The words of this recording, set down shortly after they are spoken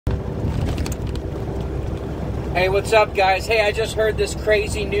Hey, what's up, guys? Hey, I just heard this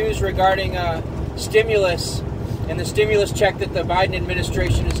crazy news regarding stimulus and the stimulus check that the Biden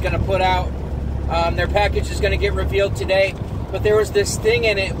administration is going to put out. Their package is going to get revealed today, but there was this thing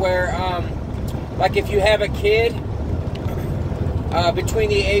in it where, like, if you have a kid between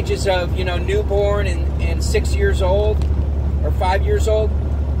the ages of, newborn and 6 years old or 5 years old,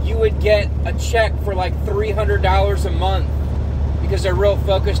 you would get a check for like $300 a month because they're real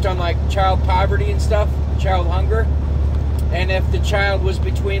focused on like child poverty and stuff. Child hunger. And if the child was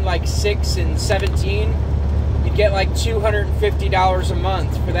between like 6 and 17, you'd get like $250 a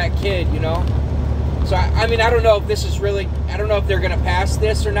month for that kid, So, I don't know if this is really, I don't know if they're going to pass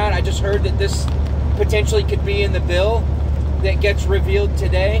this or not. I just heard that this potentially could be in the bill that gets revealed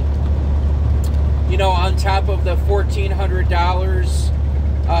today, on top of the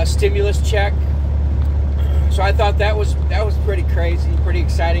 $1,400 stimulus check. So I thought that was pretty crazy, pretty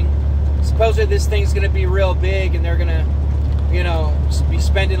exciting. Supposedly this thing's going to be real big and they're going to, be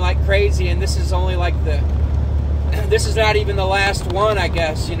spending like crazy. And this is only like this is not even the last one, I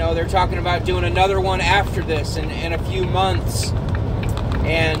guess. They're talking about doing another one after this in a few months.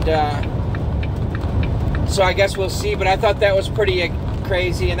 And so I guess we'll see. But I thought that was pretty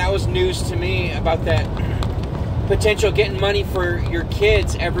crazy. And that was news to me about that potential getting money for your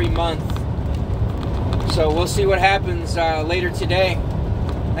kids every month. So we'll see what happens later today.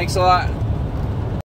 Thanks a lot.